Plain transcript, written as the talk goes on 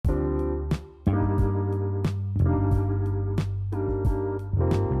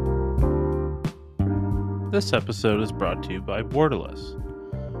This episode is brought to you by Borderless.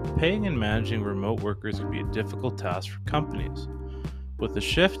 Paying and managing remote workers can be a difficult task for companies. With the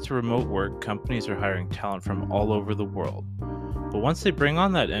shift to remote work, companies are hiring talent from all over the world. But once they bring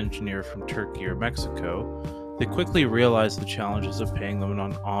on that engineer from Turkey or Mexico, they quickly realize the challenges of paying them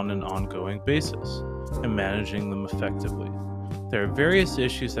on an ongoing basis and managing them effectively. There are various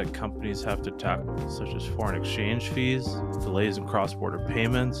issues that companies have to tackle, such as foreign exchange fees, delays in cross-border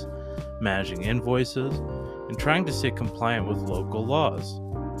payments, managing invoices, and trying to stay compliant with local laws.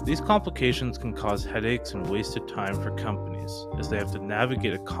 These complications can cause headaches and wasted time for companies, as they have to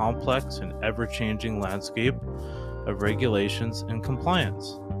navigate a complex and ever-changing landscape of regulations and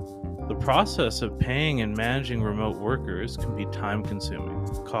compliance. The process of paying and managing remote workers can be time-consuming,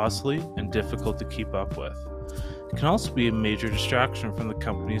 costly, and difficult to keep up with. It can also be a major distraction from the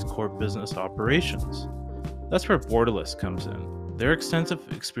company's core business operations. That's where Borderless comes in. Their extensive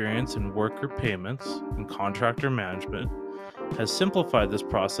experience in worker payments and contractor management has simplified this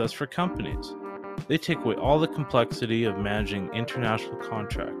process for companies. They take away all the complexity of managing international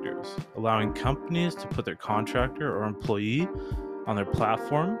contractors, allowing companies to put their contractor or employee on their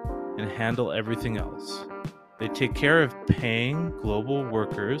platform and handle everything else. They take care of paying global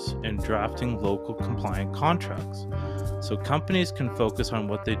workers and drafting local compliant contracts, so companies can focus on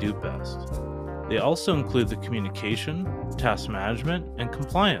what they do best. They also include the communication, task management, and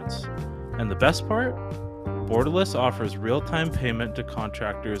compliance. And the best part? Borderless offers real-time payment to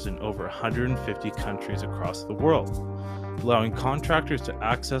contractors in over 150 countries across the world, allowing contractors to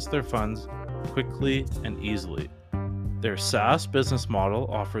access their funds quickly and easily. Their SaaS business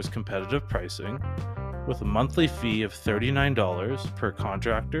model offers competitive pricing, with a monthly fee of $39 per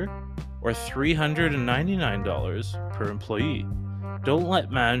contractor or $399 per employee. Don't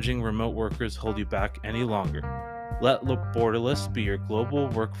let managing remote workers hold you back any longer. Let Borderless be your global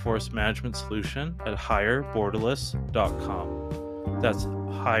workforce management solution at hireborderless.com. That's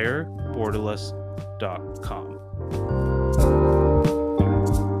hireborderless.com.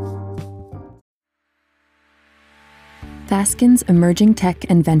 Fasken's emerging tech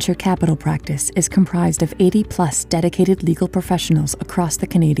and venture capital practice is comprised of 80-plus dedicated legal professionals across the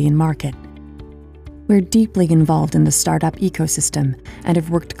Canadian market. We're deeply involved in the startup ecosystem and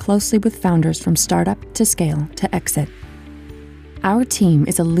have worked closely with founders from startup to scale to exit. Our team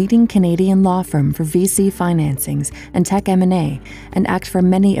is a leading Canadian law firm for VC financings and tech M&A and act for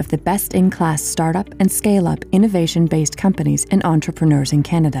many of the best-in-class startup and scale-up innovation-based companies and entrepreneurs in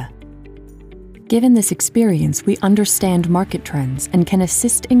Canada. Given this experience, we understand market trends and can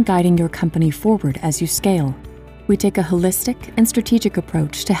assist in guiding your company forward as you scale. We take a holistic and strategic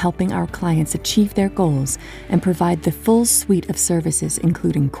approach to helping our clients achieve their goals and provide the full suite of services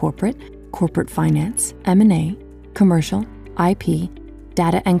including corporate finance, M&A, commercial, IP,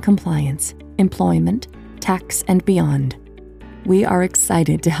 data and compliance, employment, tax, and beyond. We are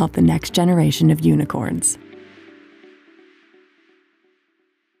excited to help the next generation of unicorns.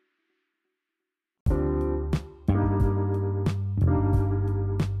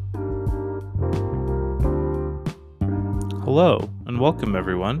 Hello, and welcome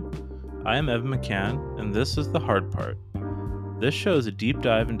everyone. I am Evan McCann, and this is The Hard Part. This show is a deep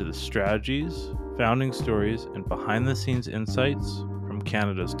dive into the strategies, founding stories, and behind-the-scenes insights from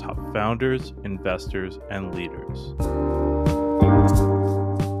Canada's top founders, investors, and leaders.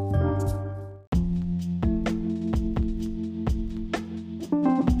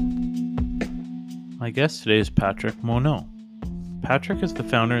 My guest today is Patrick Monnot. Patrick is the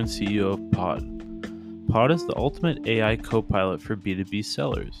founder and CEO of Pod. Pod is the ultimate AI co-pilot for B2B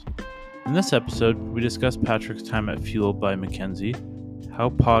sellers. In this episode, we discuss Patrick's time at Fueled by McKinsey,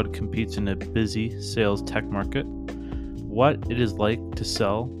 how Pod competes in a busy sales tech market, what it is like to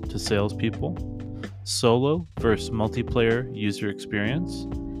sell to salespeople, solo versus multiplayer user experience,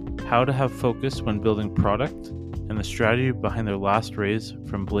 how to have focus when building product, and the strategy behind their last raise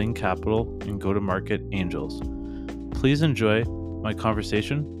from Bling Capital and go-to-market angels. Please enjoy my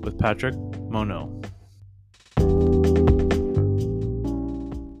conversation with Patrick Monnot.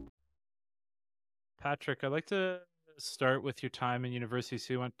 Patrick, I'd like to start with your time in university.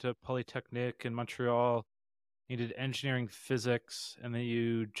 So you went to Polytechnique in Montreal, you did engineering physics, and then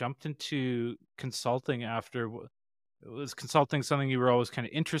you jumped into consulting after. Was consulting something you were always kind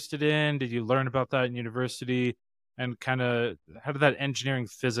of interested in? Did you learn about that in university? And kind of how did that engineering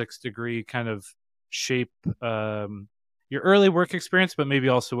physics degree kind of shape your early work experience, but maybe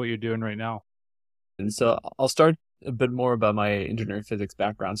also what you're doing right now? And so I'll start a bit more about my engineering physics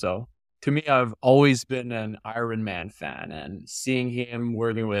background. So to me, I've always been an Iron Man fan, and seeing him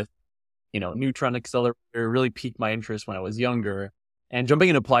working with, neutron accelerator really piqued my interest when I was younger. And jumping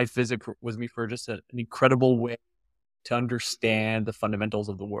into applied physics was me for just an incredible way to understand the fundamentals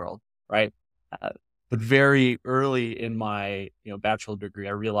of the world, right? Uh, but very early in my bachelor degree,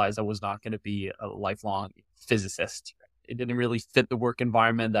 I realized I was not going to be a lifelong physicist. It didn't really fit the work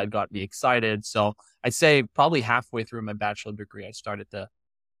environment that got me excited. So I'd say probably halfway through my bachelor degree, I started to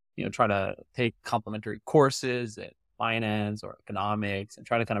try to take complementary courses in finance or economics and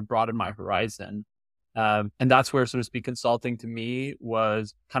try to kind of broaden my horizon. And that's where, so to speak, consulting to me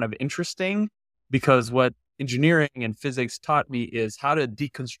was kind of interesting, because what engineering and physics taught me is how to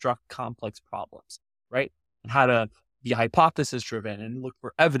deconstruct complex problems, right? And how to be hypothesis driven and look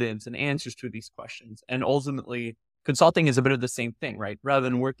for evidence and answers to these questions. And ultimately, consulting is a bit of the same thing, right? Rather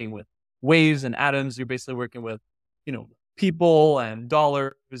than working with waves and atoms, you're basically working with, people and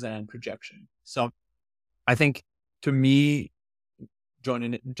dollars and projection. So I think, to me,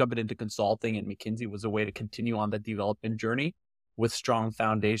 jumping into consulting and McKinsey was a way to continue on the development journey with strong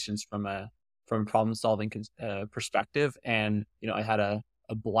foundations from a problem solving perspective. And I had a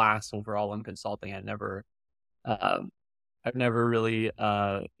blast overall in consulting. I've never really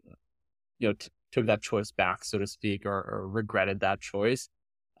took that choice back, so to speak, or regretted that choice.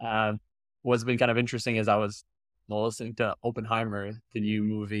 What's been kind of interesting is I was listening to Oppenheimer, the new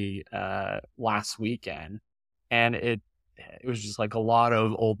movie, last weekend, and it was just like a lot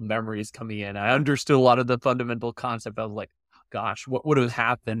of old memories coming in. I understood a lot of the fundamental concept. I was like, gosh, what would have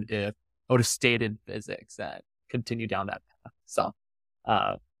happened if I would have stayed in physics and continued down that path? So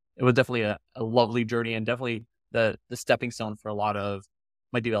it was definitely a lovely journey, and definitely the stepping stone for a lot of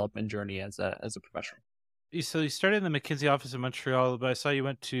my development journey as a professional. So you started in the McKinsey office in Montreal, but I saw you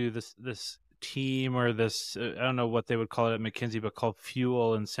went to this team, or this, I don't know what they would call it at McKinsey, but called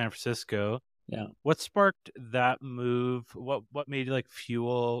Fuel in San Francisco. Yeah. What sparked that move? What made like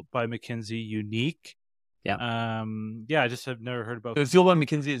Fuel by McKinsey unique? Yeah. I just have never heard about. So Fuel by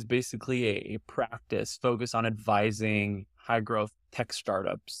McKinsey is basically a practice focused on advising high growth tech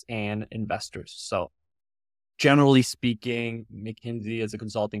startups and investors. So generally speaking, McKinsey as a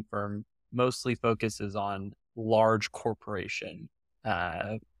consulting firm mostly focuses on large corporation,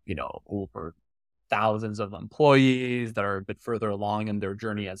 over thousands of employees that are a bit further along in their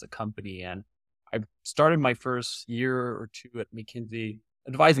journey as a company. And I started my first year or two at McKinsey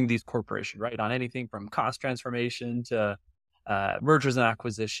advising these corporations, right, on anything from cost transformation to mergers and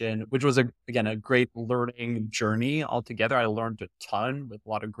acquisition, which was, again, a great learning journey altogether. I learned a ton with a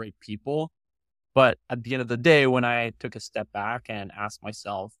lot of great people. But at the end of the day, when I took a step back and asked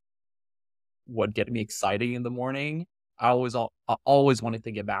myself what get me exciting in the morning, I always wanted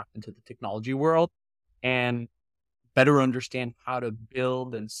to get back into the technology world and better understand how to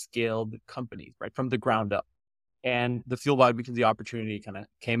build and scale the companies, right, from the ground up. And the Fuel by McKinsey opportunity kind of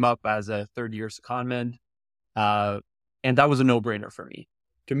came up as a third-year secondment, and that was a no-brainer for me.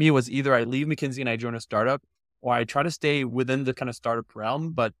 To me, it was either I leave McKinsey and I join a startup, or I try to stay within the kind of startup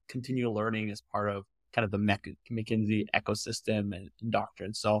realm, but continue learning as part of kind of the McKinsey ecosystem and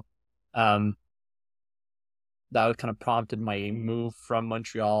doctrine. So that kind of prompted my move from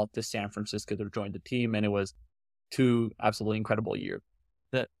Montreal to San Francisco to join the team. And it was 2 absolutely incredible years.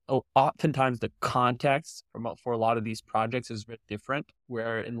 That oftentimes the context for a lot of these projects is very different,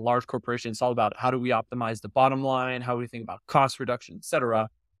 where in large corporations, it's all about how do we optimize the bottom line, how do we think about cost reduction, et cetera.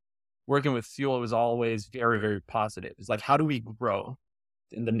 Working with Fuel was always very, very positive. It's like, how do we grow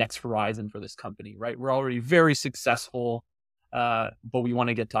in the next horizon for this company, right? We're already very successful, but we want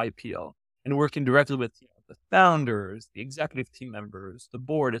to get to IPO. And working directly with the founders, the executive team members, the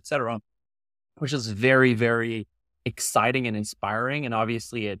board, et cetera, which is very, very exciting and inspiring. And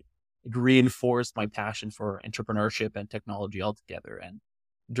obviously it reinforced my passion for entrepreneurship and technology altogether. And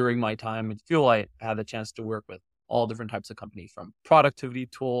during my time at Fuel, I had the chance to work with all different types of companies, from productivity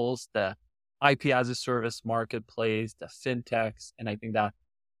tools, the IP as a service marketplace, the fintechs. And I think that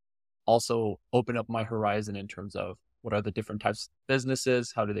also opened up my horizon in terms of what are the different types of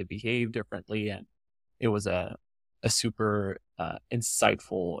businesses, how do they behave differently. And it was a super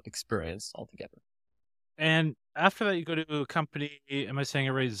insightful experience altogether. And after that, you go to a company, am I saying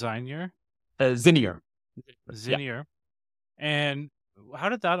it right? Zynier? Zynier. Yeah. And how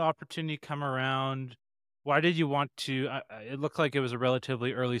did that opportunity come around? Why did you want to, it looked like it was a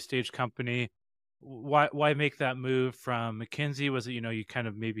relatively early stage company. Why make that move from McKinsey? Was it, you kind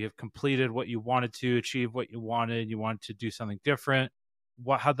of maybe have completed what you wanted to achieve, what you wanted to do something different?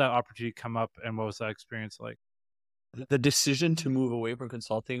 How'd that opportunity come up, and what was that experience like? The decision to move away from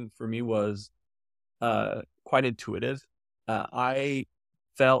consulting for me was quite intuitive. I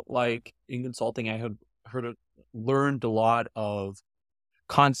felt like in consulting, I had learned a lot of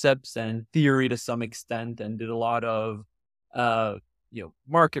concepts and theory to some extent, and did a lot of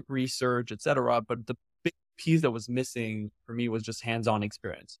market research, etc. But the big piece that was missing for me was just hands-on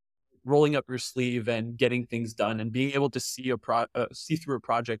experience, rolling up your sleeve and getting things done, and being able to see through a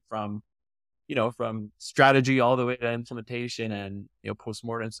project from from strategy all the way to implementation and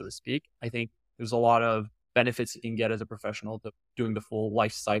postmortem, so to speak. I think there's a lot of benefits you can get as a professional to doing the full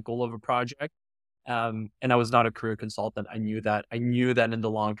life cycle of a project. And I was not a career consultant. I knew that. I knew that in the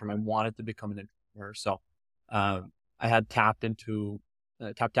long term, I wanted to become an entrepreneur. So I had tapped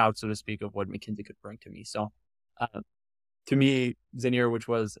out, so to speak, of what McKinsey could bring to me. So to me, Zenir, which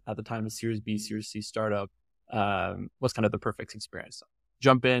was at the time a Series B, Series C startup, was kind of the perfect experience. So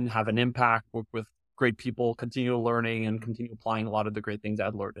jump in, have an impact, work with great people, continue learning, and continue applying a lot of the great things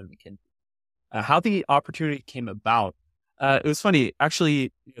I'd learned in McKinsey. How the opportunity came about. It was funny,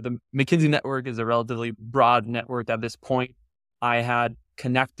 actually. The McKinsey network is a relatively broad network at this point. I had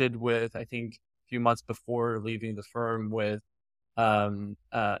connected with, I think, a few months before leaving the firm, with an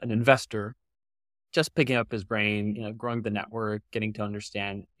investor, just picking up his brain, growing the network, getting to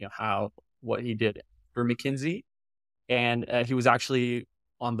understand, what he did for McKinsey. And he was actually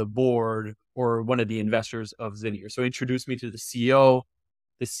on the board or one of the investors of Zenir. So he introduced me to the CEO.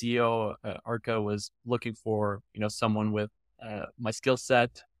 The CEO, Arca, was looking for, someone with my skill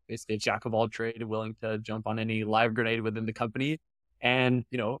set, basically a jack of all trade, willing to jump on any live grenade within the company. And,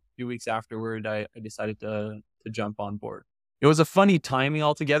 a few weeks afterward, I decided to jump on board. It was a funny timing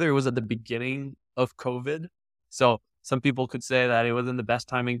altogether. It was at the beginning of COVID. So some people could say that it wasn't the best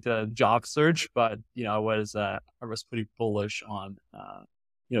timing to job search, but, I was pretty bullish on,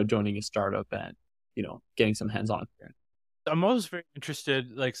 joining a startup and, getting some hands-on experience. I'm always very interested,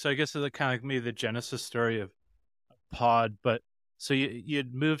 so I guess it's kind of like maybe the genesis story of Pod, but so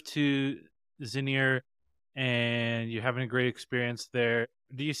you'd moved to Zenir and you're having a great experience there.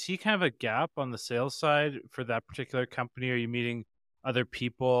 Do you see kind of a gap on the sales side for that particular company? Are you meeting other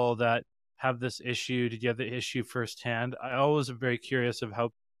people that have this issue? Did you have the issue firsthand? I always am very curious of how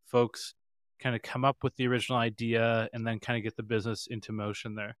folks kind of come up with the original idea and then kind of get the business into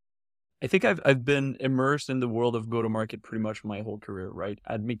motion there. I think I've been immersed in the world of go-to-market pretty much my whole career, right?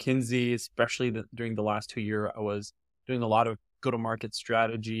 At McKinsey, especially during the last 2 years, I was doing a lot of go-to-market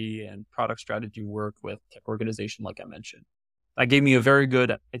strategy and product strategy work with tech organization, like I mentioned. That gave me a very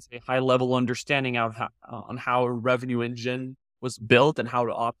good, I'd say, high-level understanding on how a revenue engine was built and how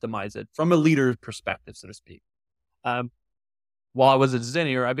to optimize it from a leader's perspective, so to speak. While I was at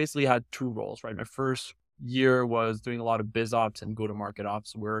Zenir, I basically had two roles, right? My first year was doing a lot of biz ops and go-to-market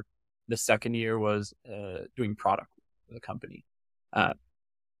ops work. The second year was doing product for the company.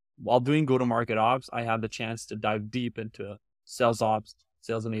 While doing go-to-market ops, I had the chance to dive deep into sales ops,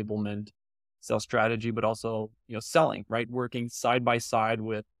 sales enablement, sales strategy, but also selling, right? Working side by side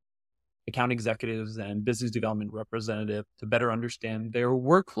with account executives and business development representative to better understand their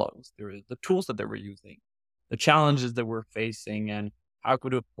workflows, the tools that they were using, the challenges that we're facing, and how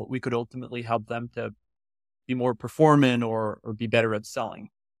we could ultimately help them to be more performant or be better at selling.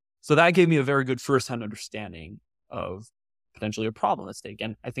 So that gave me a very good firsthand understanding of potentially a problem at stake.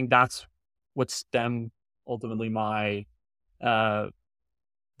 And I think that's what stemmed ultimately my, the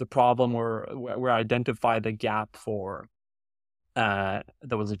problem, or where I identified the gap for, that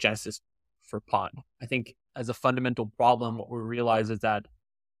was a genesis for Pod. I think as a fundamental problem, what we realize is that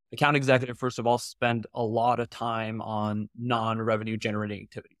account executive, first of all, spend a lot of time on non-revenue generating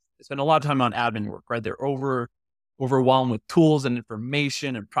activities. They spend a lot of time on admin work, right? They're overwhelmed with tools and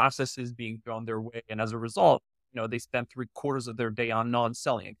information and processes being thrown their way. And as a result, they spend 3/4 of their day on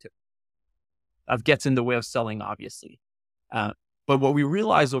non-selling activity. That gets in the way of selling, obviously. But what we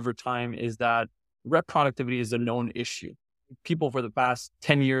realize over time is that rep productivity is a known issue. People for the past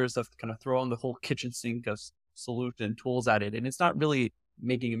 10 years have kind of thrown the whole kitchen sink of solution tools at it. And it's not really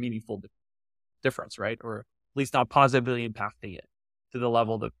making a meaningful difference, right? Or at least not positively impacting it to the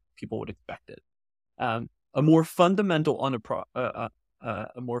level that people would expect it. A more fundamental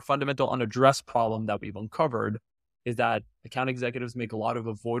unaddressed problem that we've uncovered is that account executives make a lot of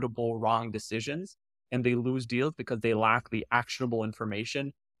avoidable wrong decisions, and they lose deals because they lack the actionable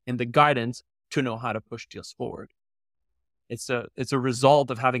information and the guidance to know how to push deals forward. It's a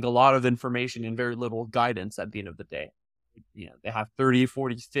result of having a lot of information and very little guidance at the end of the day. They have 30,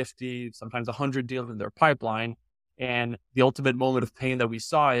 40, 50, sometimes 100 deals in their pipeline. And the ultimate moment of pain that we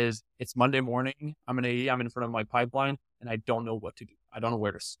saw is it's Monday morning. I'm in front of my pipeline and I don't know what to do. I don't know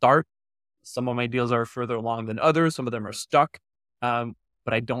where to start. Some of my deals are further along than others. Some of them are stuck.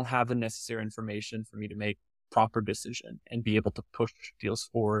 But I don't have the necessary information for me to make proper decision and be able to push deals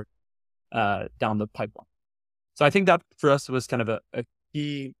forward down the pipeline. So I think that for us was kind of a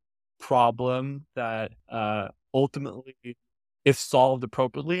key problem that ultimately if solved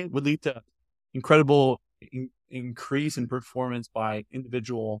appropriately, would lead to incredible increase in performance by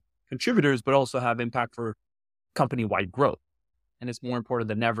individual contributors, but also have impact for company-wide growth. And it's more important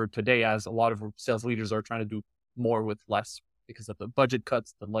than ever today, as a lot of sales leaders are trying to do more with less because of the budget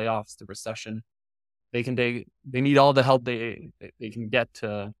cuts, the layoffs, the recession. They need all the help they can get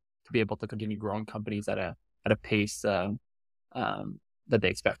to be able to continue growing companies at a pace that they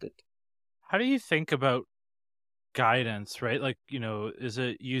expected. How do you think about guidance, right? Like, is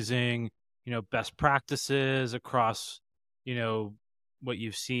it using, best practices across, you know, what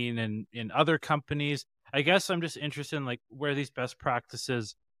you've seen in other companies? I guess I'm just interested in like where these best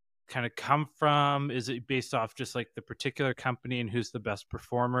practices kind of come from. Is it based off just like the particular company and who's the best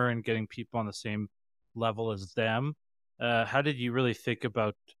performer and getting people on the same level as them? How did you really think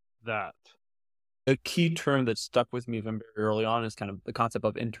about that? A key term that stuck with me from very early on is kind of the concept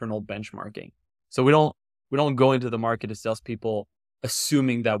of internal benchmarking. So we don't go into the market as salespeople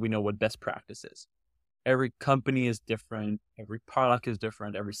assuming that we know what best practice is. Every company is different, every product is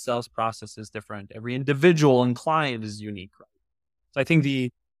different, every sales process is different, every individual and client is unique, right? So I think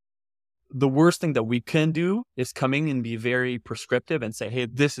the worst thing that we can do is coming and be very prescriptive and say, hey,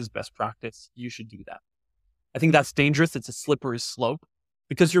 this is best practice, you should do that. I think that's dangerous. It's a slippery slope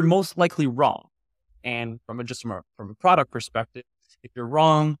because you're most likely wrong. And from a product perspective, if you're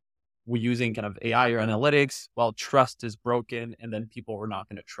wrong, we're using kind of AI or analytics, well, trust is broken, and then people are not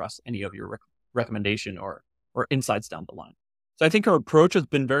going to trust any of your recommendation or insights down the line. So I think our approach has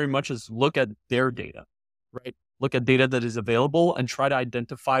been very much as look at their data, right? Look at data that is available and try to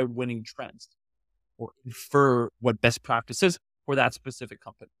identify winning trends or infer what best practice is for that specific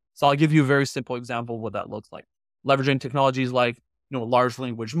company. So I'll give you a very simple example of what that looks like. Leveraging technologies like large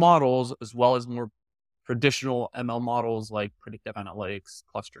language models, as well as more traditional ML models like predictive analytics,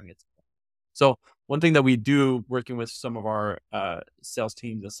 clustering, etc. So one thing that we do working with some of our sales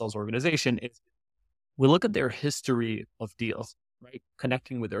teams and sales organization is we look at their history of deals, right?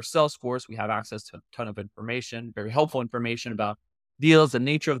 Connecting with their sales force, we have access to a ton of information, very helpful information about deals, the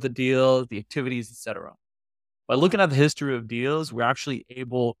nature of the deals, the activities, etc. By looking at the history of deals, we're actually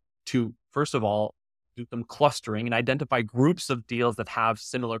able to, first of all, do some clustering and identify groups of deals that have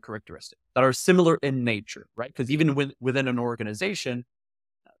similar characteristics, that are similar in nature, right? Because even within an organization,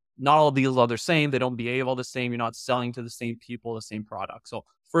 not all deals are the same. They don't behave all the same. You're not selling to the same people, the same product. So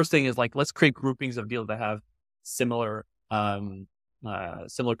first thing is like, let's create groupings of deals that have similar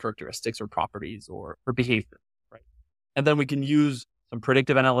similar characteristics or properties or behavior, right? And then we can use some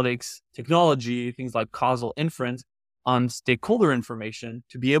predictive analytics technology, things like causal inference on stakeholder information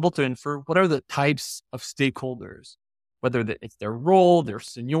to be able to infer what are the types of stakeholders, whether it's their role, their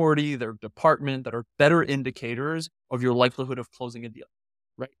seniority, their department, that are better indicators of your likelihood of closing a deal,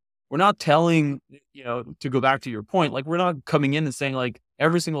 right? We're not telling, to go back to your point, like we're not coming in and saying like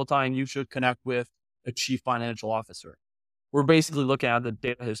every single time you should connect with a chief financial officer. We're basically looking at the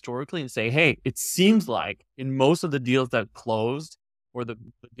data historically and say, hey, it seems like in most of the deals that closed or the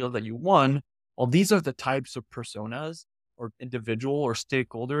deals that you won, well, these are the types of personas or individual or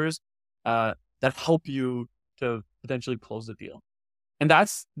stakeholders that help you to potentially close the deal. And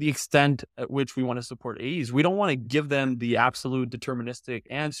that's the extent at which we want to support AEs. We don't want to give them the absolute deterministic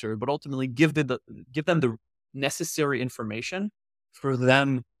answer, but ultimately give them the necessary information for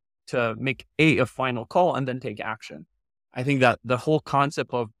them to make a final call and then take action. I think that the whole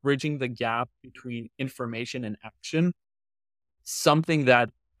concept of bridging the gap between information and action, something that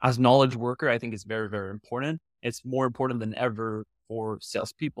as knowledge worker, I think is very, very important. It's more important than ever for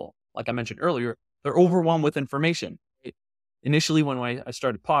salespeople. Like I mentioned earlier, they're overwhelmed with information. Initially, when I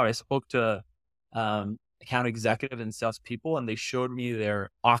started Pod, I spoke to account executive and salespeople, and they showed me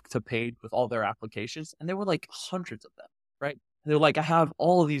their Okta page with all their applications, and there were like hundreds of them, right? And they're like, I have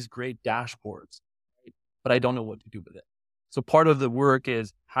all of these great dashboards, right? But I don't know what to do with it. So part of the work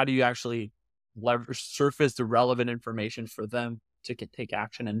is how do you actually surface the relevant information for them to take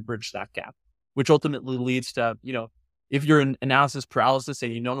action and bridge that gap, which ultimately leads to, if you're in analysis paralysis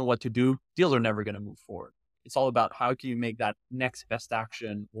and you don't know what to do, deals are never going to move forward. It's all about how can you make that next best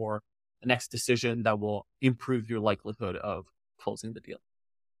action or the next decision that will improve your likelihood of closing the deal.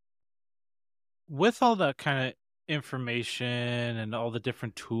 With all that kind of information and all the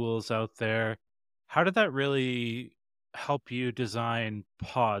different tools out there, how did that really help you design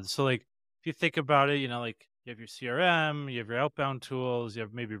pods? So like if you think about it, like you have your CRM, you have your outbound tools, you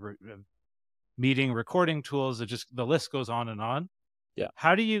have maybe meeting recording tools, the list goes on and on. Yeah.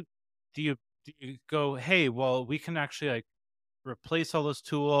 How do you go, hey, well, we can actually like replace all those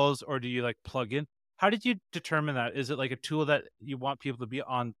tools, or do you like plug in? How did you determine that? Is it like a tool that you want people to be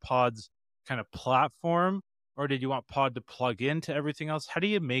on Pod's kind of platform, or did you want Pod to plug into everything else? How do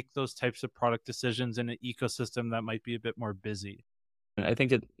you make those types of product decisions in an ecosystem that might be a bit more busy? And I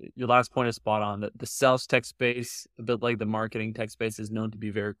think your last point is spot on. That the sales tech space, a bit like the marketing tech space, is known to be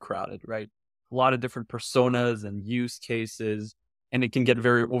very crowded, right? A lot of different personas and use cases, and it can get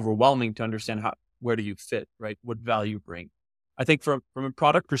very overwhelming to understand where do you fit, right? What value you bring. I think from a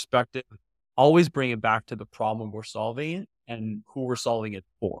product perspective, always bring it back to the problem we're solving and who we're solving it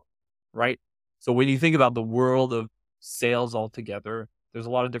for, right? So when you think about the world of sales altogether, there's a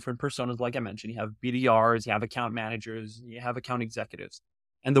lot of different personas. Like I mentioned, you have BDRs, you have account managers, you have account executives.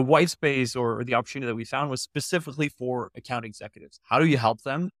 And the white space or the opportunity that we found was specifically for account executives. How do you help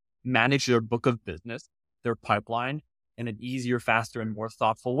them manage their book of business, their pipeline in an easier, faster, and more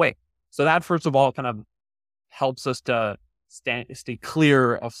thoughtful way? So that, first of all, kind of helps us to stay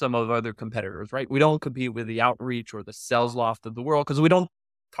clear of some of other competitors, right? We don't compete with the Outreach or the Sales Loft of the world because we don't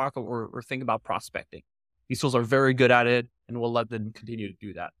talk or think about prospecting. These tools are very good at it, and we'll let them continue to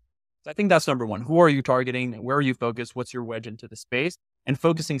do that. So I think that's number one. Who are you targeting? Where are you focused? What's your wedge into the space? And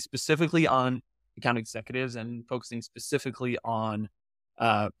focusing specifically on account executives and focusing specifically on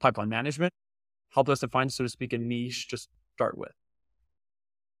pipeline management helped us to find, so to speak, a niche to start with.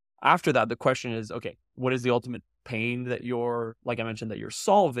 After that, the question is, okay, what is the ultimate pain that like I mentioned, that you're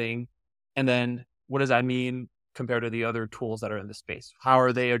solving? And then what does that mean compared to the other tools that are in the space? How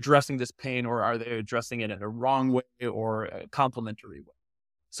are they addressing this pain, or are they addressing it in a wrong way or a complementary way?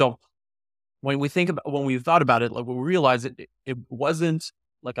 So when we thought about it, like we realized it wasn't,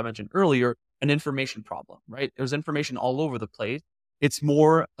 like I mentioned earlier, an information problem, right? There's information all over the place. It's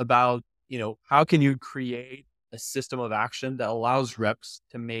more about, how can you create a system of action that allows reps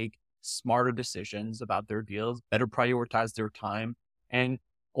to make smarter decisions about their deals, better prioritize their time, and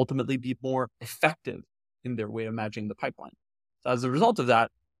ultimately be more effective in their way of managing the pipeline. So as a result of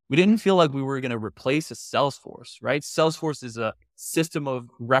that, we didn't feel like we were going to replace a Salesforce, right? Salesforce is a system of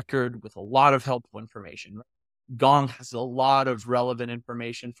record with a lot of helpful information. Right? Gong has a lot of relevant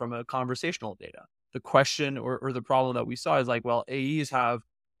information from a conversational data. The question or the problem that we saw is like, well, AEs have,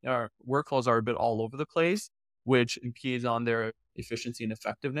 our workflows are a bit all over the place, which impedes on their efficiency and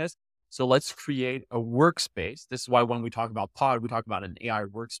effectiveness. So let's create a workspace. This is why when we talk about Pod, we talk about an AI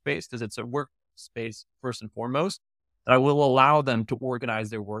workspace, because it's a workspace first and foremost that will allow them to organize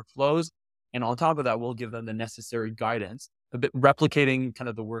their workflows. And on top of that, we'll give them the necessary guidance, a bit replicating kind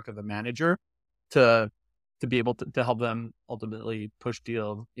of the work of a manager to be able to help them ultimately push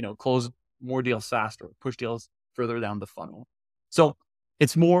deals, close more deals faster, push deals further down the funnel. So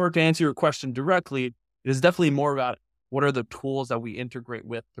it's more, to answer your question directly, it is definitely more about what are the tools that we integrate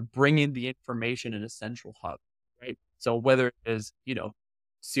with to bring in the information in a central hub, right? So whether it is,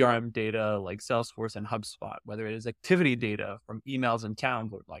 CRM data like Salesforce and HubSpot, whether it is activity data from emails and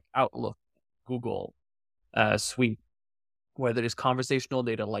calendar like Outlook, Google Suite, whether it is conversational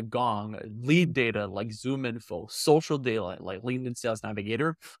data like Gong, lead data like ZoomInfo, social data like LinkedIn Sales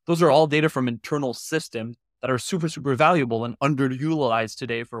Navigator. Those are all data from internal systems that are super, super valuable and underutilized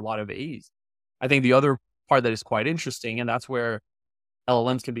today for a lot of AEs. I think the other part that is quite interesting, and that's where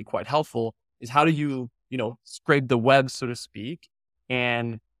LLMs can be quite helpful, is how do you, scrape the web, so to speak,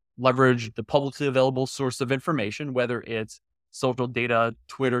 and leverage the publicly available source of information, whether it's social data,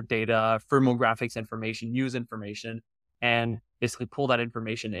 Twitter data, firmographics information, news information, and basically pull that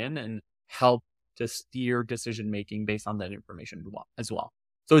information in and help to steer decision-making based on that information as well.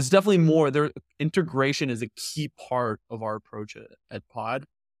 So it's definitely more there. Integration is a key part of our approach at Pod,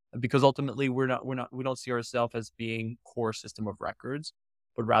 because ultimately we don't see ourselves as being core system of records,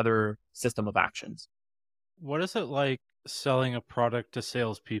 but rather system of actions. What is it like selling a product to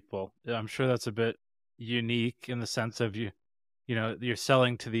salespeople? I'm sure that's a bit unique in the sense of you're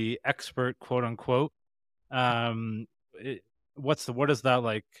selling to the expert, quote unquote. What is that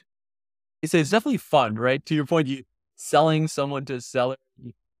like? It's definitely fun, right? To your point, selling someone to a seller,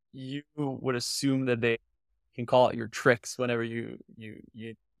 you would assume that they can call out your tricks whenever you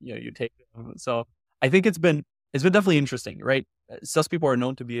take them. So I think it's been definitely interesting, right? Salespeople are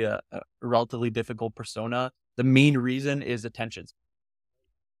known to be a relatively difficult persona. The main reason is attention.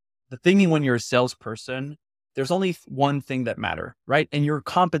 The thing when you're a salesperson, there's only one thing that matters, right? And your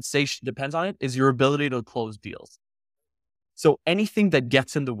compensation depends on it, is your ability to close deals. So anything that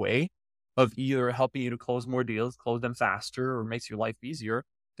gets in the way of either helping you to close more deals, close them faster, or makes your life easier,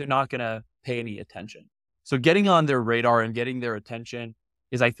 they're not going to pay any attention. So getting on their radar and getting their attention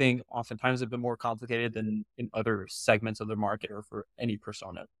is, I think, oftentimes a bit more complicated than in other segments of the market or for any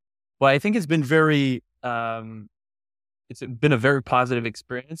persona. But I think it's been it's been a very positive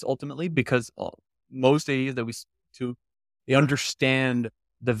experience ultimately, because most AEs that we speak to, they understand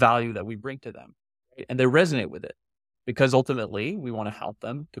the value that we bring to them. right? And they resonate with it because ultimately we want to help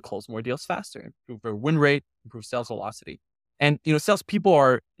them to close more deals faster, improve their win rate, improve sales velocity. And salespeople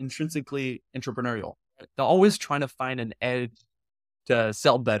are intrinsically entrepreneurial. Right? They're always trying to find an edge to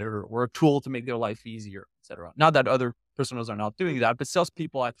sell better or a tool to make their life easier, etc. Not that other personas are not doing that, but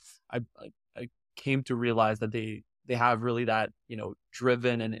salespeople, I came to realize that they have really that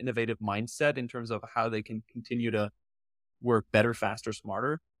driven and innovative mindset in terms of how they can continue to work better, faster,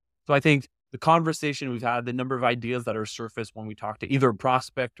 smarter. So I think the conversation we've had, the number of ideas that are surfaced when we talk to either a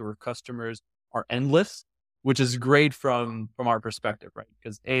prospect or customers are endless, which is great from our perspective, right?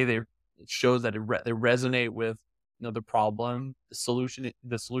 Because it shows that they resonate with the problem, the solution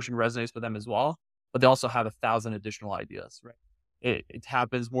resonates with them as well, but they also have 1,000 additional ideas, right? It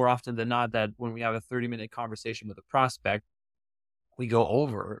happens more often than not that when we have a 30-minute conversation with a prospect, we go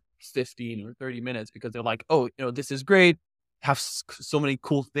over 15 or 30 minutes because they're like, oh, this is great. Have so many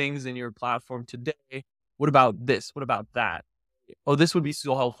cool things in your platform today. What about this? What about that? Oh, this would be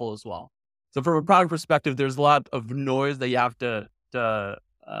so helpful as well. So from a product perspective, there's a lot of noise that you have to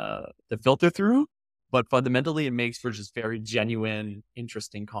filter through, but fundamentally it makes for just very genuine,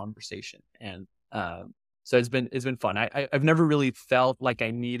 interesting conversation. And so it's been fun. I've never really felt like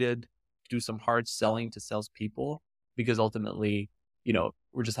I needed to do some hard selling to salespeople because ultimately,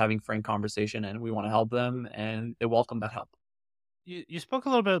 we're just having frank conversation and we want to help them and they welcome that help. You spoke a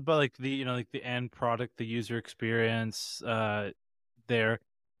little bit about like the like the end product, the user experience there.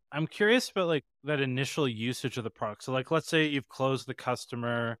 I'm curious about like that initial usage of the product. So like let's say you've closed the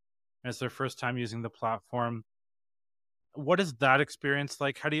customer and it's their first time using the platform. What is that experience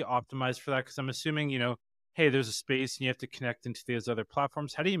like? How do you optimize for that? Because I'm assuming, hey, there's a space and you have to connect into these other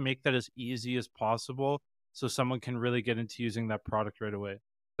platforms. How do you make that as easy as possible so someone can really get into using that product right away?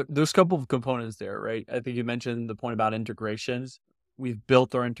 There's a couple of components there, right? I think you mentioned the point about integrations. We've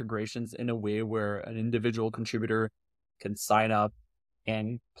built our integrations in a way where an individual contributor can sign up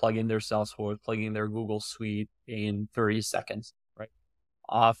and plug in their Salesforce, plug in their Google Suite in 30 seconds, right?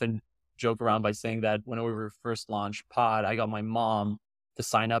 I often joke around by saying that when we were first launched Pod, I got my mom to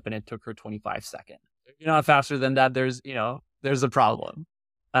sign up and it took her 25 seconds. If you're not faster than that, there's a problem.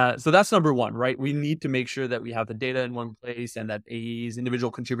 So that's number one, right? We need to make sure that we have the data in one place and that AEs,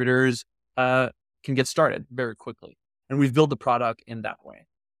 individual contributors, can get started very quickly. And we've built the product in that way.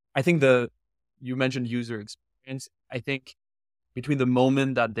 I think you mentioned user experience. I think between the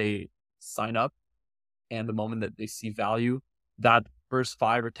moment that they sign up and the moment that they see value, that first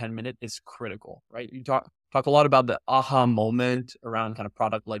 5 or 10 minutes is critical, right? You talk a lot about the aha moment around kind of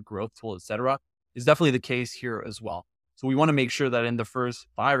product-led growth tool, et cetera. Is definitely the case here as well. So we want to make sure that in the first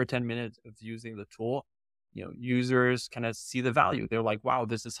 5 or 10 minutes of using the tool, users kind of see the value. They're like, wow,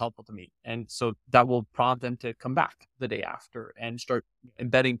 this is helpful to me. And so that will prompt them to come back the day after and start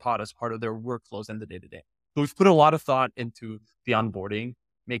embedding Pod as part of their workflows in the day-to-day. So we've put a lot of thought into the onboarding,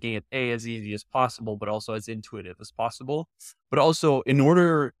 making it as easy as possible, but also as intuitive as possible. But also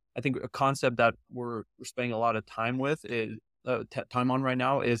I think a concept that we're spending a lot of time with is time on right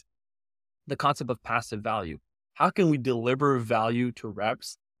now is the concept of passive value. How can we deliver value to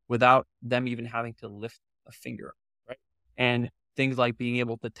reps without them even having to lift a finger, right? And things like being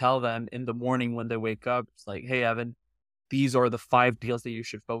able to tell them in the morning when they wake up, it's like, hey, Evan, these are the 5 deals that you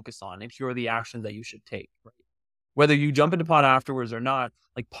should focus on. And here are the actions that you should take, right? Whether you jump into Pod afterwards or not,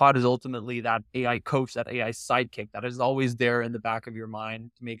 like Pod is ultimately that AI coach, that AI sidekick that is always there in the back of your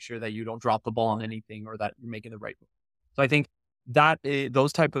mind to make sure that you don't drop the ball on anything or that you're making the right move. So I think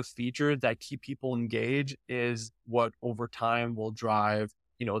those type of features that keep people engaged is what over time will drive,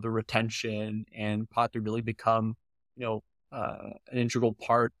 the retention and Pod to really become, an integral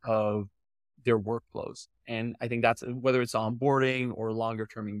part of their workflows. And I think that's whether it's onboarding or longer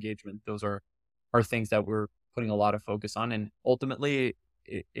term engagement, those are things that we're putting a lot of focus on. And ultimately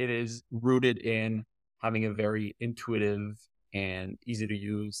it is rooted in having a very intuitive and easy to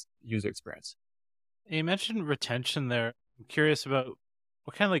use user experience. You mentioned retention there. I'm curious about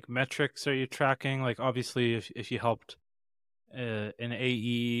what kind of like metrics are you tracking? Like obviously if you helped an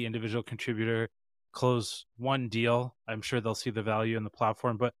AE, individual contributor, close one deal, I'm sure they'll see the value in the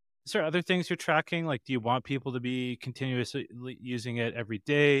platform. But is there other things you're tracking? Like, do you want people to be continuously using it every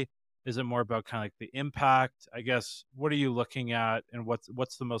day? Is it more about kind of like the impact? I guess, what are you looking at and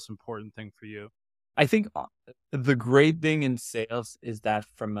what's the most important thing for you? I think the great thing in sales is that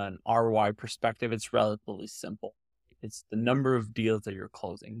from an ROI perspective, it's relatively simple. It's the number of deals that you're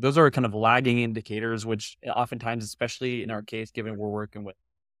closing. Those are kind of lagging indicators, which oftentimes, especially in our case, given we're working with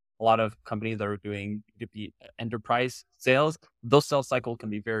a lot of companies that are doing B2B enterprise sales, those sales cycle can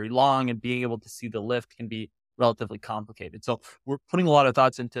be very long and being able to see the lift can be relatively complicated. So we're putting a lot of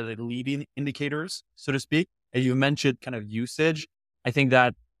thoughts into the leading indicators, so to speak. And you mentioned kind of usage. I think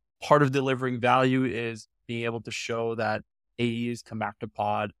that part of delivering value is being able to show that AEs come back to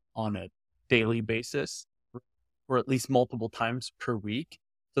pod on a daily basis or at least multiple times per week.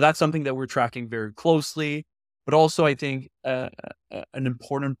 So that's something that we're tracking very closely. But also, I think an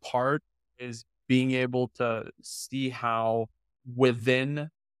important part is being able to see how within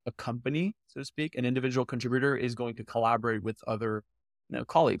a company, so to speak, an individual contributor is going to collaborate with other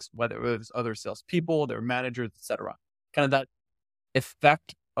colleagues, whether it's other salespeople, their managers, etc. Kind of that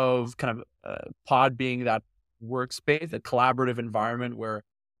effect of kind of pod being that workspace, a collaborative environment where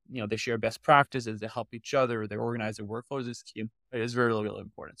they share best practices, they help each other, they organize their workflows is key. It is very, really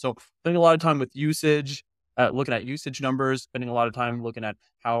important. So spending a lot of time with usage, looking at usage numbers, spending a lot of time looking at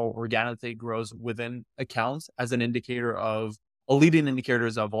how organically grows within accounts as an indicator of a leading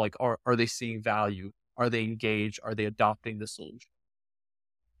indicators of like, are they seeing value? Are they engaged? Are they adopting the solution?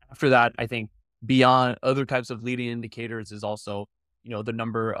 After that, I think beyond other types of leading indicators is also, the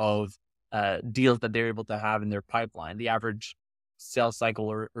number of deals that they're able to have in their pipeline, the average sales cycle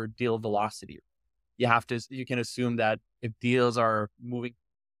or deal velocity. You can assume that if deals are moving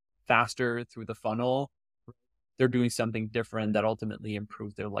faster through the funnel, they're doing something different that ultimately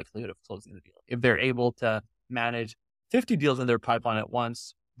improves their likelihood of closing the deal. If they're able to manage 50 deals in their pipeline at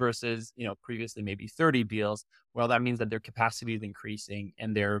once versus, previously maybe 30 deals, well, that means that their capacity is increasing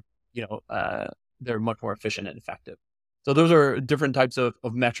and they're much more efficient and effective. So those are different types of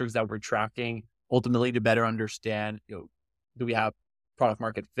metrics that we're tracking ultimately to better understand, do we have product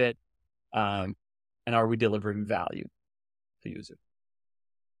market fit? And are we delivering value to users?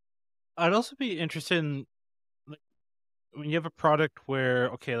 I'd also be interested in, like, when you have a product where,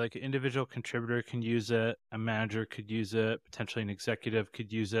 okay, like an individual contributor can use it, a manager could use it, potentially an executive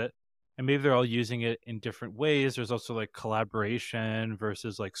could use it, and maybe they're all using it in different ways. There's also like collaboration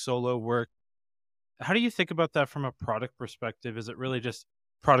versus like solo work. How do you think about that from a product perspective? Is it really just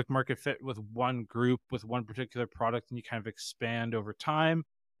product market fit with one group, with one particular product, and you kind of expand over time?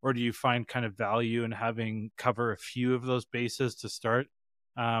 Or do you find kind of value in having cover a few of those bases to start?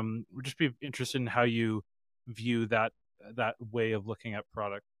 Would just be interested in how you view that way of looking at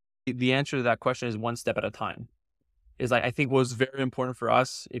product. The answer to that question is one step at a time. Is I think was very important for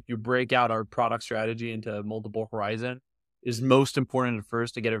us. If you break out our product strategy into multiple horizon, is most important at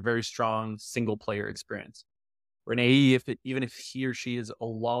first to get a very strong single player experience. For an AE, even if he or she is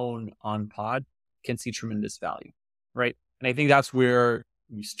alone on pod, can see tremendous value, right? And I think that's where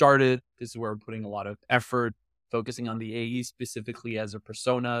we started. This is where we're putting a lot of effort, focusing on the AE specifically as a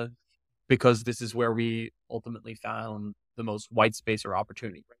persona, because this is where we ultimately found the most white space or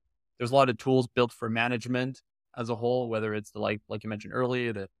opportunity. Right? There's a lot of tools built for management as a whole, whether it's the like you mentioned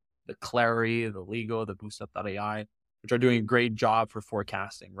earlier, the Clary, the Lego, the BoostUp.ai, which are doing a great job for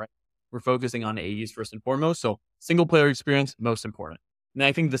forecasting, right? We're focusing on AEs first and foremost. So single player experience, most important. And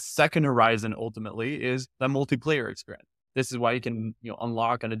I think the second horizon ultimately is the multiplayer experience. This is why you can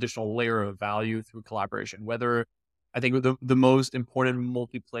unlock an additional layer of value through collaboration. Whether I think the most important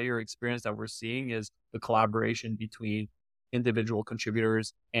multiplayer experience that we're seeing is the collaboration between individual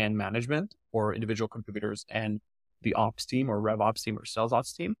contributors and management, or individual contributors and the ops team or rev ops team or sales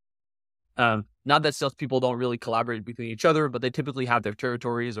ops team. Not that salespeople don't really collaborate between each other, but they typically have their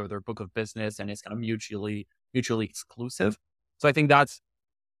territories or their book of business, and it's kind of mutually exclusive. So I think that's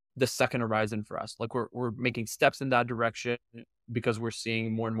the second horizon for us. Like we're making steps in that direction because we're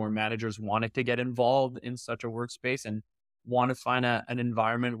seeing more and more managers wanting to get involved in such a workspace and want to find an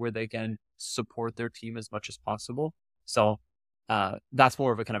environment where they can support their team as much as possible. So that's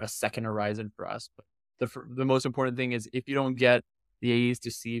more of a kind of a second horizon for us. But the most important thing is if you don't get the AEs to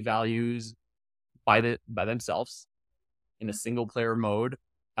see values by themselves in a single player mode,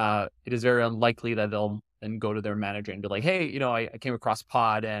 it is very unlikely that they'll then go to their manager and be like, hey, I came across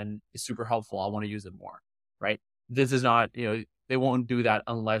pod and it's super helpful. I want to use it more, right? This is not, they won't do that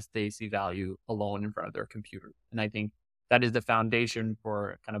unless they see value alone in front of their computer. And I think that is the foundation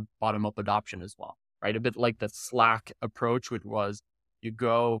for kind of bottom up adoption as well, right? A bit like the Slack approach, which was you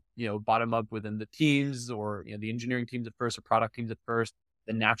go, bottom up within the teams or, the engineering teams at first or product teams at first,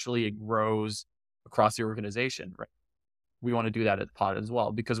 then naturally it grows across the organization, right? We want to do that at pod as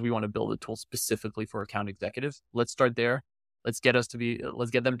well because we want to build a tool specifically for account executives. Let's start there. Let's get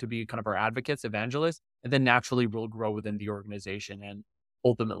them to be kind of our advocates, evangelists, and then naturally we'll grow within the organization and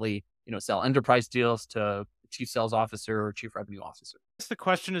ultimately, sell enterprise deals to chief sales officer or chief revenue officer. I guess the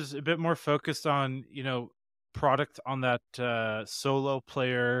question is a bit more focused on, product on that solo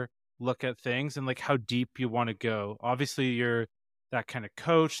player look at things and like how deep you want to go. Obviously, you're that kind of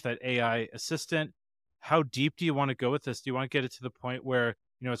coach, that AI assistant. how deep do you want to go with this? Do you want to get it to the point where,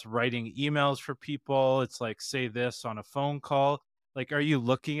 it's writing emails for people? It's like, say this on a phone call. Like, are you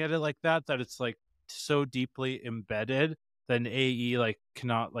looking at it like that, that it's like so deeply embedded that an AE like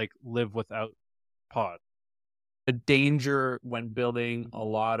cannot like live without pod? The danger when building a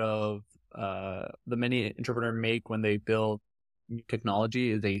lot of the many entrepreneur make when they build new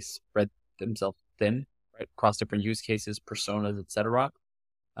technology is they spread themselves thin, right, across different use cases, personas, etc.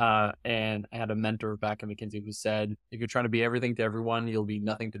 And I had a mentor back at McKinsey who said, if you're trying to be everything to everyone, you'll be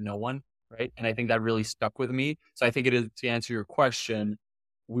nothing to no one. Right. And I think that really stuck with me. So I think it is, to answer your question,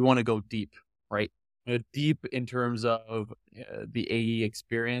 we want to go deep, right? Deep in terms of the AE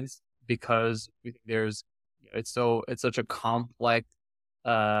experience, because we think it's such a complex,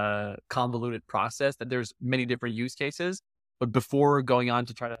 convoluted process that there's many different use cases. But before going on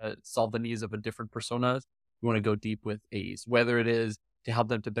to try to solve the needs of a different personas, we want to go deep with AEs, whether it is to help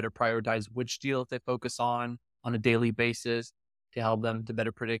them to better prioritize which deals they focus on a daily basis, to help them to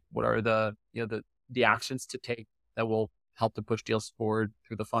better predict what are the actions to take that will help to push deals forward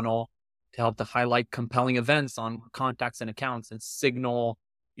through the funnel, to help to highlight compelling events on contacts and accounts and signal,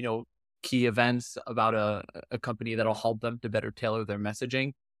 key events about a company that'll help them to better tailor their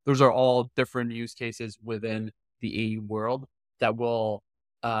messaging. Those are all different use cases within the AE world that will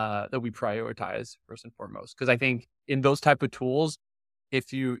that we prioritize first and foremost. Because I think in those type of tools,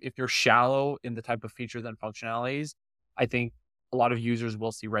 if you're shallow in the type of features and functionalities, I think a lot of users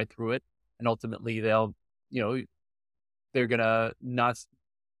will see right through it, and ultimately they're gonna not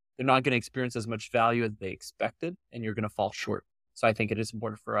they're not going to experience as much value as they expected, and you're going to fall short. So I think it is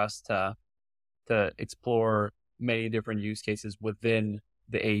important for us to explore many different use cases within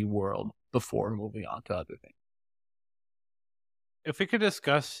the AE world before moving on to other things. If we could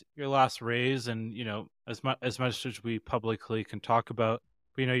discuss your last raise, and as much as we publicly can talk about,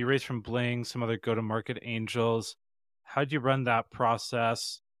 but you raised from Bling, some other go-to-market angels. How do you run that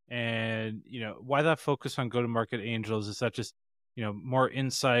process? And why that focus on go-to-market angels? Is that just more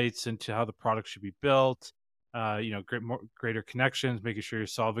insights into how the product should be built? Greater connections, making sure you're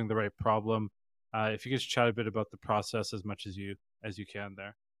solving the right problem. If you could just chat a bit about the process as much as you can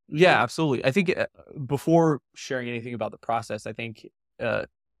there. Yeah, absolutely. I think before sharing anything about the process, I think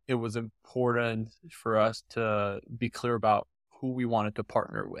it was important for us to be clear about who we wanted to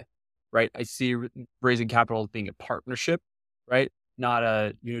partner with, right? I see raising capital as being a partnership, right? Not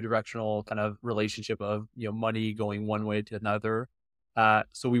a unidirectional kind of relationship of, money going one way to another.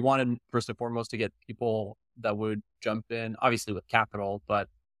 So we wanted first and foremost to get people that would jump in, obviously with capital, but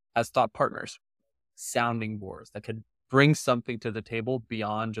as thought partners, sounding boards that could bring something to the table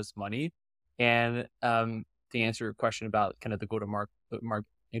beyond just money. And to answer your question about kind of the go-to-market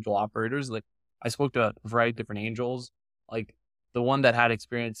angel operators, like I spoke to a variety of different angels. Like the one that had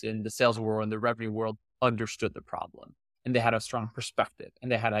experience in the sales world and the revenue world understood the problem, and they had a strong perspective, and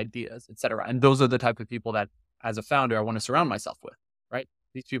they had ideas, etc. And those are the type of people that, as a founder, I want to surround myself with. Right?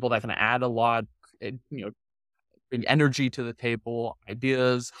 These people that can add a lot, bring energy to the table,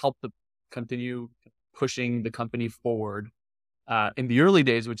 ideas, help to continue pushing the company forward in the early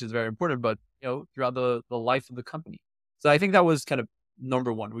days, which is very important, but throughout the life of the company. So I think that was kind of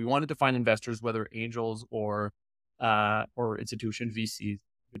number one. We wanted to find investors, whether angels or institution VCs,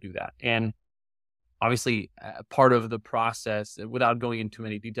 to do that. And obviously, part of the process, without going into too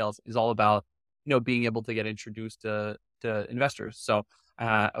many details, is all about being able to get introduced to investors. So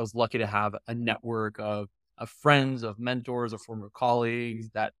I was lucky to have a network of friends, of mentors, of former colleagues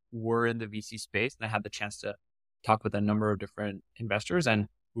that were in the VC space. And I had the chance to talk with a number of different investors. And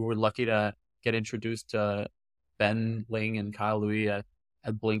we were lucky to get introduced to Ben Ling and Kyle Louis at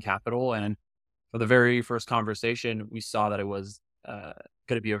Bling Capital. And for the very first conversation, we saw that it was going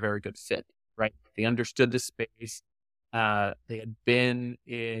to be a very good fit, right? They understood the space. They had been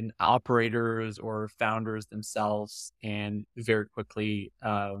in operators or founders themselves, and very quickly,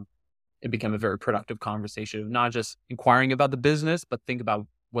 it became a very productive conversation of not just inquiring about the business, but think about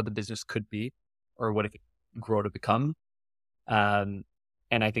what the business could be or what it could grow to become. And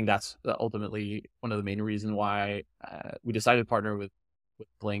I think that's ultimately one of the main reasons why we decided to partner with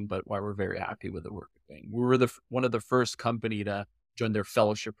Bling, but why we're very happy with the work we're doing. We were one of the first company to join their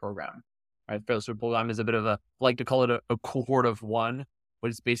fellowship program. Right? Fellowship program is a bit of I like to call it a cohort of one, but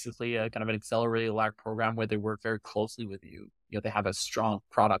it's basically a kind of an accelerated LAC program where they work very closely with you. They have a strong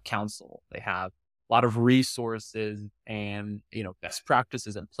product council. They have a lot of resources and, best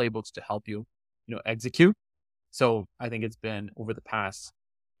practices and playbooks to help you, execute. So I think it's been over the past,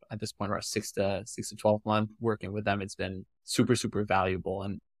 at this point, around 6 to 12 months working with them. It's been super, super valuable.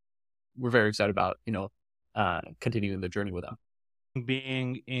 And we're very excited about, continuing the journey with them.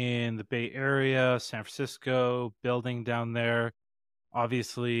 being in the Bay Area, San Francisco, building down there.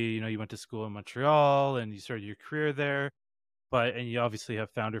 Obviously, you went to school in Montreal and you started your career there, and you obviously have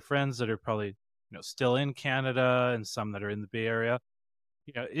founder friends that are probably, still in Canada and some that are in the Bay Area.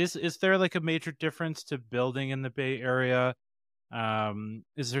 Is there like a major difference to building in the Bay Area?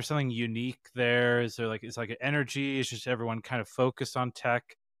 Is there something unique there? Is there like, it's like an energy? Is just everyone kind of focused on tech?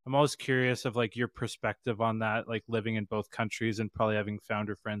 I'm always curious of like your perspective on that, like living in both countries and probably having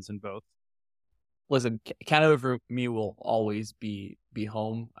founder friends in both. Listen, Canada for me will always be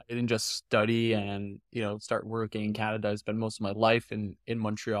home. I didn't just study and start working in Canada. I spent most of my life in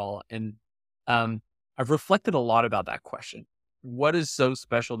Montreal, and I've reflected a lot about that question. What is so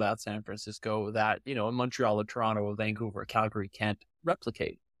special about San Francisco that in Montreal or Toronto or Vancouver or Calgary can't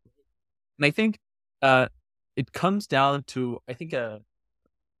replicate? And I think uh, it comes down to, I think, a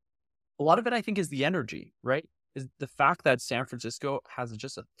lot of it, I think, is the energy, right? Is the fact that San Francisco has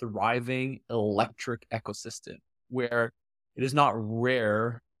just a thriving electric ecosystem where it is not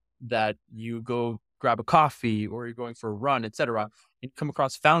rare that you go grab a coffee or you're going for a run, etc., and you come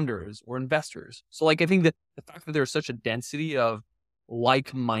across founders or investors. So, like, I think that the fact that there's such a density of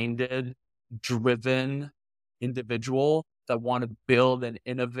like-minded, driven individual that want to build and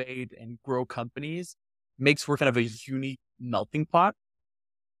innovate and grow companies makes for kind of a unique melting pot.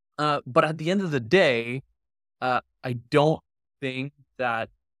 But at the end of the day, I don't think that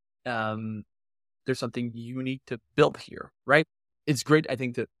there's something unique to build here, right? It's great, I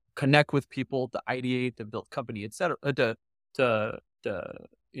think, to connect with people, to ideate, to build company, et cetera, to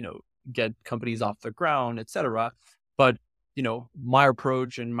get companies off the ground, et cetera. But my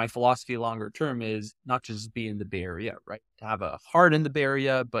approach and my philosophy longer term is not just be in the Bay Area, right? To have a heart in the Bay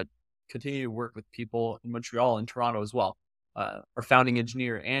Area, but continue to work with people in Montreal and Toronto as well. Our founding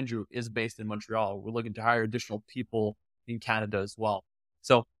engineer, Andrew, is based in Montreal. We're looking to hire additional people in Canada as well.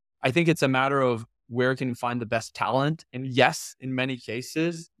 So I think it's a matter of where can you find the best talent? And yes, in many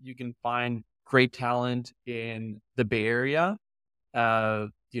cases, you can find great talent in the Bay Area,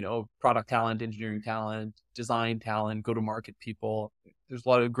 product talent, engineering talent, design talent, go-to-market people. There's a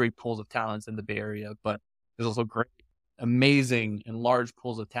lot of great pools of talents in the Bay Area, but there's also great, amazing, and large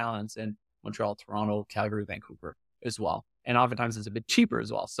pools of talents in Montreal, Toronto, Calgary, Vancouver as well. And oftentimes it's a bit cheaper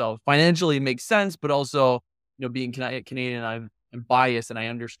as well. So financially it makes sense, but also, being Canadian, I'm biased and I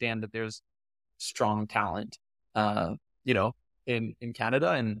understand that there's strong talent, uh, in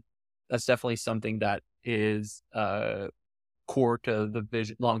Canada. And that's definitely something that is, core to the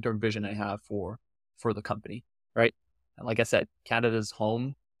vision, long-term vision I have for the company. Right. And like I said, Canada's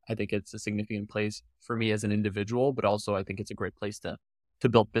home. I think it's a significant place for me as an individual, but also I think it's a great place to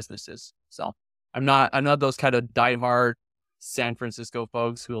build businesses. So I'm not those kind of diehard San Francisco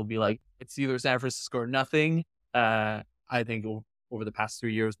folks who will be like, it's either San Francisco or nothing. I think over the past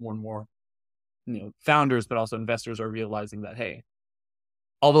 3 years, more and more, founders, but also investors are realizing that, hey,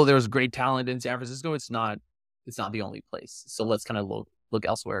 although there's great talent in San Francisco, it's not the only place. So let's kind of look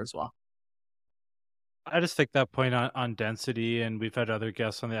elsewhere as well. I just think that point on density, and we've had other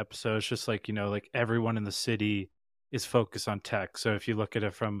guests on the episode. It's just like, like everyone in the city is focused on tech. So if you look at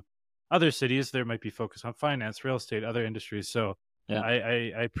it from other cities, there might be focus on finance, real estate, other industries. So Yeah.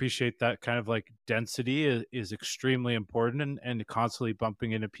 I appreciate that kind of like density is extremely important, and constantly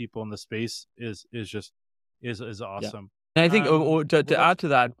bumping into people in the space is Yeah. awesome. And I think Would to love add to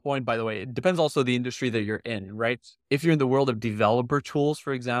that point, by the way, it depends also the industry that you're in, right? If you're in the world of developer tools,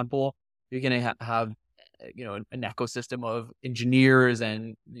 for example, you're going to have, an ecosystem of engineers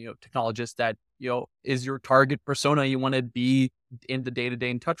and, technologists that, is your target persona you want to be in the day-to-day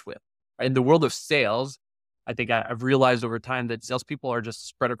in touch with. Right? In the world of sales, I think I've realized over time that salespeople are just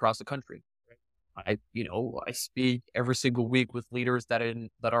spread across the country. I speak every single week with leaders that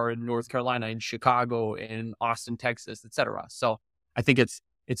are in North Carolina, in Chicago, in Austin, Texas, etc. So I think it's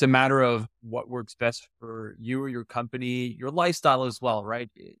a matter of what works best for you or your company, your lifestyle as well, right?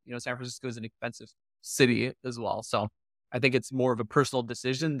 San Francisco is an expensive city as well, so I think it's more of a personal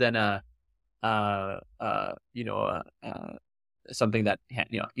decision than uh, uh, you know, uh, uh, something that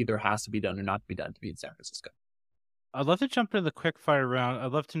either has to be done or not to be done to be in San Francisco. I'd love to jump into the quick fire round.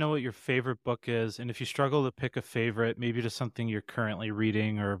 I'd love to know what your favorite book is, and if you struggle to pick a favorite, maybe just something you're currently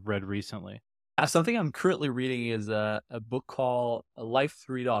reading or have read recently. Something I'm currently reading is a book called Life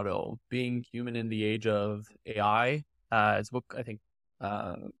 3.0, Being Human in the Age of AI. It's a book, I think,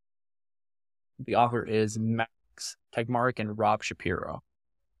 the author is Max Tegmark and Rob Shapiro.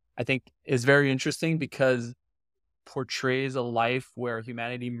 I think is very interesting because portrays a life where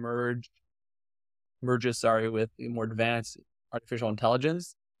humanity merges with more advanced artificial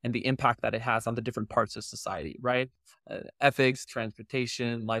intelligence, and the impact that it has on the different parts of society, right? Ethics,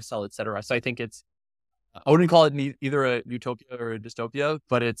 transportation, lifestyle, etc. So I think I wouldn't call it either a utopia or a dystopia,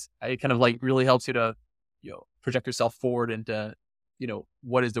 but it kind of like really helps you to, project yourself forward into,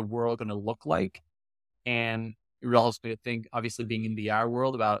 what is the world going to look like? And it really helps me to think, obviously being in the VR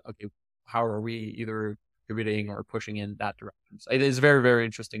world, about, okay, how are we either contributing or pushing in that direction? So it is a very, very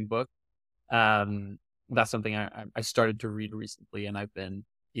interesting book. That's something I started to read recently, and I've been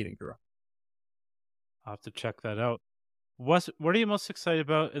eating through. I'll have to check that out. What are you most excited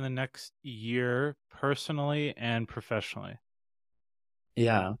about in the next year, personally and professionally?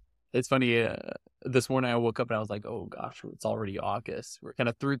 Yeah. It's funny. This morning I woke up and I was like, oh gosh, it's already August. We're kind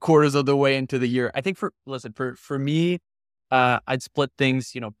of 3/4 of the way into the year. I think for me, I'd split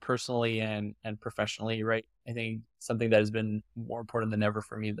things, personally and professionally, right? I think something that has been more important than ever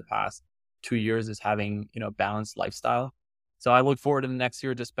for me the past 2 years is having, a balanced lifestyle. So I look forward to the next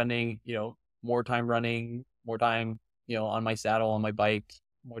year to spending, more time running, more time, on my saddle, on my bike,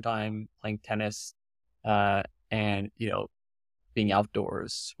 more time playing tennis, and, being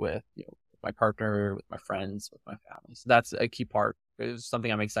outdoors with, my partner, with my friends, with my family. So that's a key part. It's something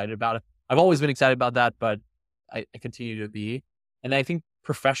I'm excited about. I've always been excited about that, but I continue to be. And I think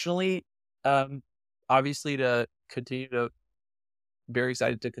professionally, obviously very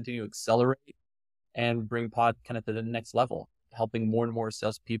excited to continue to accelerate and bring Pod kind of to the next level, helping more and more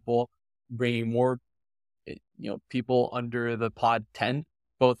salespeople, bringing more, people under the Pod tent,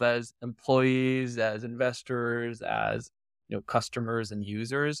 both as employees, as investors, as, customers and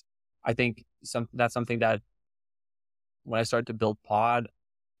users. I think that's something that when I started to build Pod,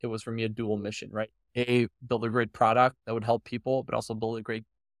 it was for me a dual mission, right? Build a great product that would help people, but also build a great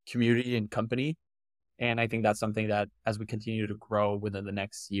community and company. And I think that's something that as we continue to grow within the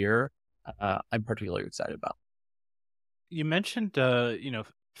next year, I'm particularly excited about. You mentioned,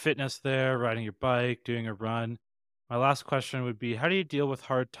 fitness there, riding your bike, doing a run. My last question would be, how do you deal with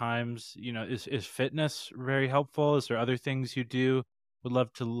hard times? Is fitness very helpful? Is there other things you do? Would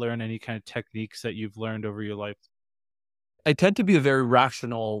love to learn any kind of techniques that you've learned over your life. I tend to be a very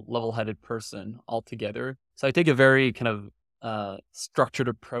rational, level-headed person altogether. So I take a very kind of structured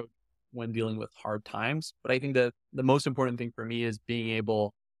approach when dealing with hard times. But I think that the most important thing for me is being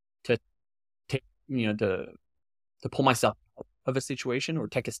able to take, to pull myself out of a situation or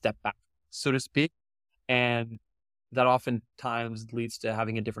take a step back, so to speak. And that oftentimes leads to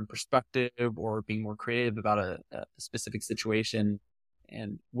having a different perspective or being more creative about a specific situation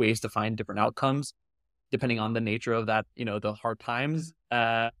and ways to find different outcomes, depending on the nature of that, the hard times.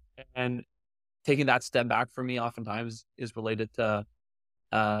 And taking that step back for me oftentimes is related to,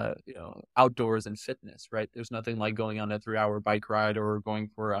 outdoors and fitness, right? There's nothing like going on a 3-hour bike ride or going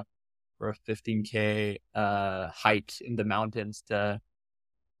for a 15K hike in the mountains to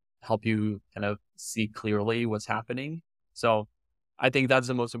help you kind of see clearly what's happening. So I think that's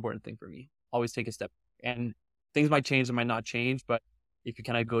the most important thing for me. Always take a step. And things might change and might not change, but if you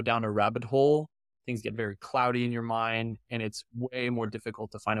kind of go down a rabbit hole, things get very cloudy in your mind, and it's way more difficult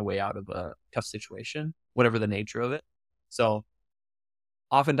to find a way out of a tough situation, whatever the nature of it. So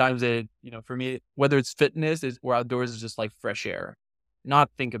oftentimes for me, whether it's fitness or outdoors, is just like fresh air. Not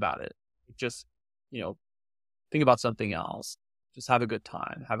think about it. Just, think about something else. Just have a good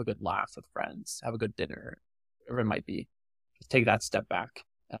time, have a good laugh with friends, have a good dinner, whatever it might be. Just take that step back,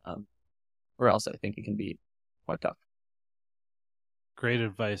 or else I think it can be quite tough. Great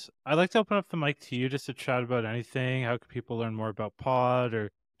advice. I'd like to open up the mic to you just to chat about anything. How can people learn more about Pod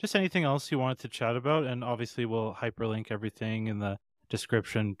or just anything else you wanted to chat about? And obviously, we'll hyperlink everything in the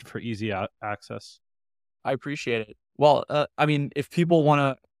description for easy access. I appreciate it. Well, if people want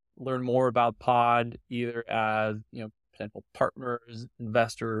to learn more about Pod, either as, potential partners,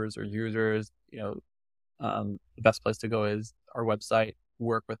 investors, or users, the best place to go is our website,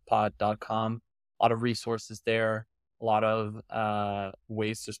 workwithpod.com. A lot of resources there, a lot of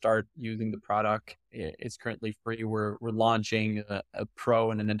ways to start using the product. It's currently free. We're launching a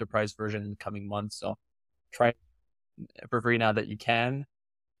pro and an enterprise version in the coming months. So try it for free now that you can.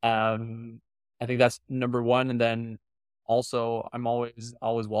 I think that's number one. And then also, I'm always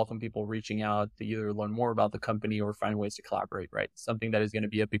welcome people reaching out to either learn more about the company or find ways to collaborate, right? Something that is going to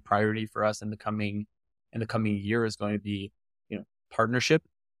be a big priority for us in the coming year is going to be, partnership,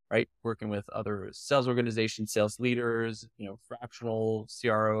 right? Working with other sales organizations, sales leaders, fractional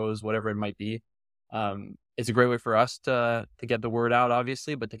CROs, whatever it might be. It's a great way for us to get the word out,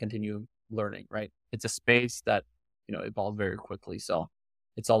 obviously, but to continue learning, right? It's a space that, evolved very quickly. So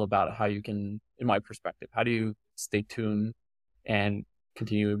it's all about how you can, in my perspective, how do you stay tuned and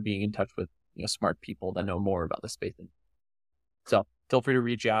continue being in touch with, smart people that know more about the space. So feel free to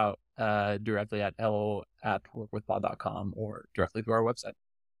reach out directly at hello@workwithpod.com or directly through our website.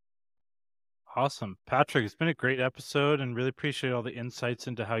 Awesome. Patrick, it's been a great episode and really appreciate all the insights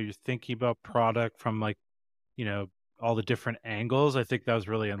into how you're thinking about product from all the different angles. I think that was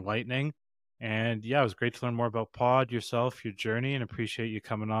really enlightening. And yeah, it was great to learn more about Pod, yourself, your journey, and appreciate you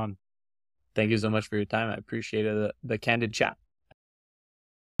coming on. Thank you so much for your time. I appreciated the candid chat.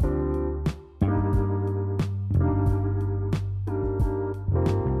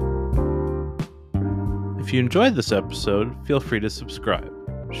 If you enjoyed this episode, feel free to subscribe,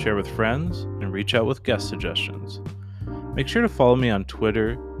 share with friends, and reach out with guest suggestions. Make sure to follow me on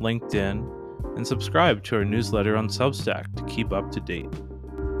Twitter, LinkedIn, and subscribe to our newsletter on Substack to keep up to date.